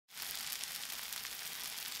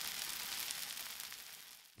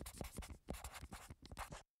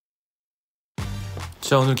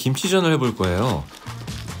자, 오늘 김치전을 해볼 거예요.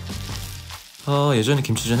 예전에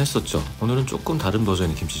김치전 했었죠. 오늘은 조금 다른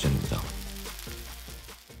버전의 김치전입니다.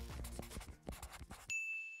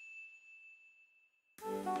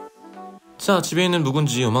 자, 집에 있는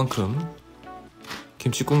묵은지 요만큼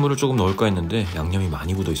김치 국물을 조금 넣을까 했는데 양념이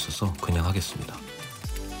많이 묻어 있어서 그냥 하겠습니다.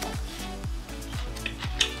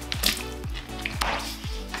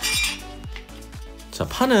 자,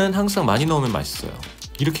 파는 항상 많이 넣으면 맛있어요.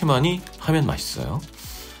 이렇게 많이 하면 맛있어요.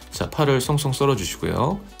 자, 파를 송송 썰어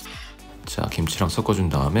주시고요. 자, 김치랑 섞어준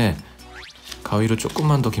다음에 가위로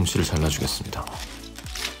조금만 더 김치를 잘라주겠습니다.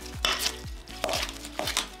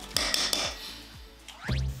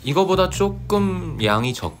 이거보다 조금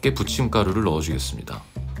양이 적게 부침가루를 넣어주겠습니다.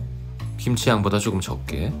 김치 양보다 조금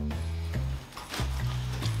적게.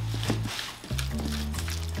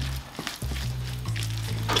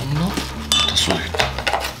 다 써야겠다.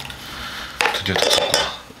 드디어 다 썼구나.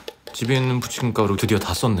 집에 있는 부침가루 드디어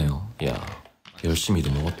다 썼네요. 이야, 열심히도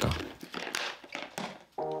먹었다.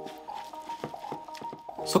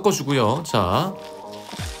 섞어주고요. 자,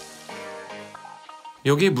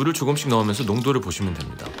 여기에 물을 조금씩 넣으면서 농도를 보시면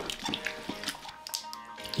됩니다.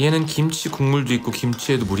 얘는 김치 국물도 있고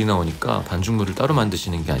김치에도 물이 나오니까 반죽물을 따로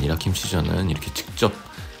만드시는 게 아니라 김치전은 이렇게 직접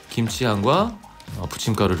김치향과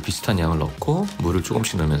부침가루를 비슷한 양을 넣고 물을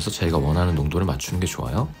조금씩 넣으면서 자기가 원하는 농도를 맞추는 게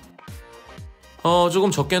좋아요. 조금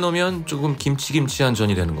적게 넣으면 조금 김치한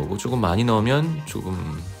전이 되는 거고, 조금 많이 넣으면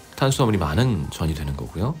조금 탄수화물이 많은 전이 되는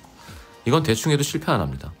거고요. 이건 대충 해도 실패 안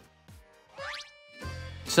합니다.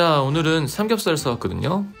 자, 오늘은 삼겹살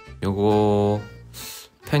사왔거든요. 요거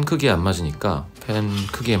팬 크기에 안 맞으니까 팬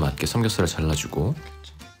크기에 맞게 삼겹살을 잘라주고,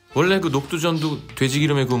 원래 그 녹두전도 돼지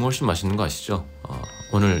기름에 구우면 훨씬 맛있는 거 아시죠?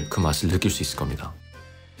 오늘 그 맛을 느낄 수 있을 겁니다.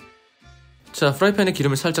 자, 프라이팬에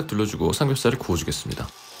기름을 살짝 둘러주고 삼겹살을 구워주겠습니다.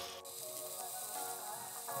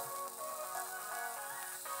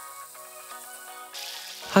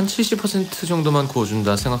 한 70% 정도만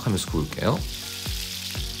구워준다 생각하면서 구울게요.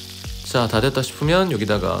 자, 다 됐다 싶으면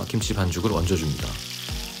여기다가 김치 반죽을 얹어줍니다.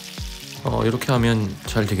 이렇게 하면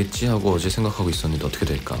잘 되겠지 하고 어제 생각하고 있었는데 어떻게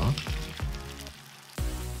될까?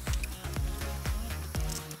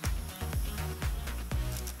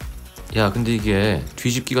 야, 근데 이게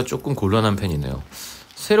뒤집기가 조금 곤란한 팬이네요.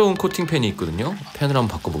 새로운 코팅 팬이 있거든요. 팬을 한번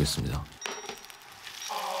바꿔보겠습니다.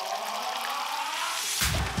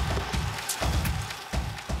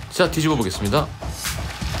 자, 뒤집어 보겠습니다.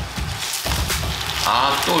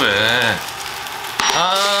 또 왜?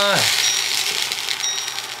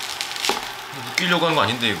 웃기려고 하는 거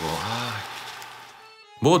아닌데 이거.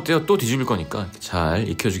 뭐 어때요? 또 뒤집을 거니까 잘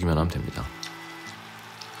익혀주기만 하면 됩니다.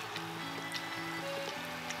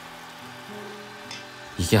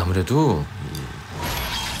 이게 아무래도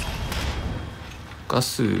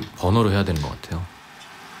가스 버너로 해야 되는 것 같아요.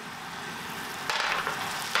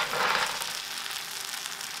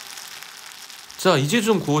 자, 이제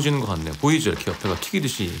좀 구워지는 것 같네요. 보이죠? 이렇게 옆에가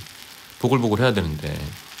튀기듯이 보글보글 해야 되는데.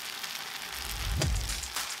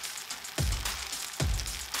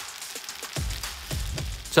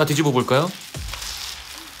 자, 뒤집어 볼까요?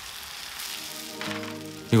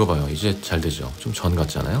 이거 봐요. 이제 잘 되죠? 좀 전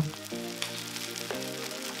같지 않아요?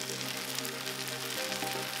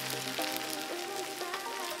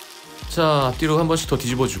 자, 앞뒤로 한 번씩 더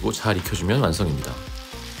뒤집어주고 잘 익혀주면 완성입니다.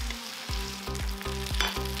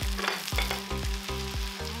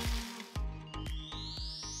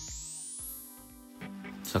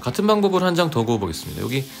 자, 같은 방법으로 한 장 더 구워보겠습니다.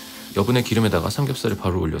 여기 여분의 기름에다가 삼겹살을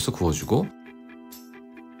바로 올려서 구워주고,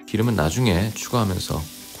 기름은 나중에 추가하면서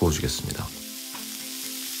구워주겠습니다.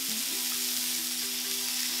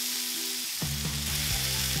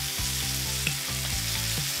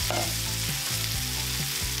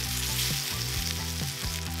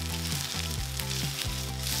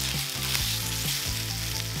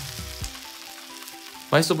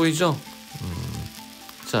 맛있어 보이죠?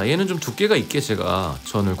 자, 얘는 좀 두께가 있게 제가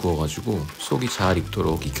전을 구워가지고 속이 잘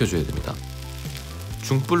익도록 익혀줘야 됩니다.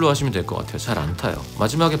 중불로 하시면 될 것 같아요. 잘 안 타요.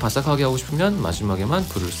 마지막에 바삭하게 하고 싶으면 마지막에만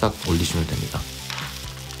불을 싹 올리시면 됩니다.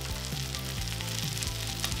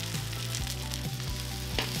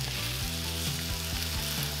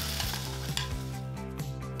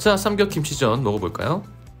 자, 삼겹김치전 먹어볼까요?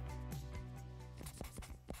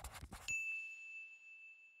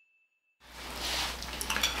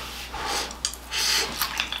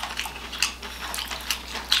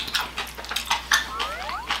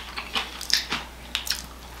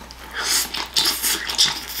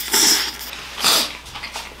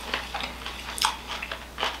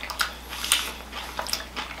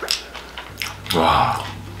 와,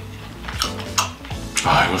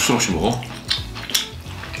 이걸 술 없이 먹어?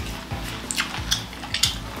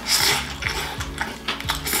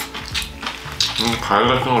 과일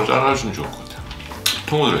같은 걸 잘라주면 좋을 것 같아.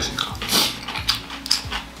 통으로 들어있으니까.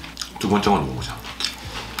 두 번째 건 먹어보자.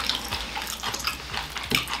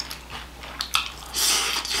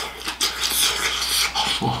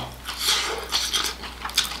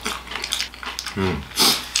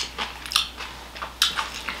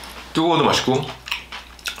 뜨거워도 맛있고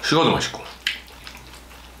식어도 맛있고.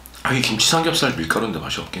 아, 이 김치 삼겹살 밀가루인데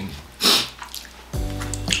맛이 없겠니?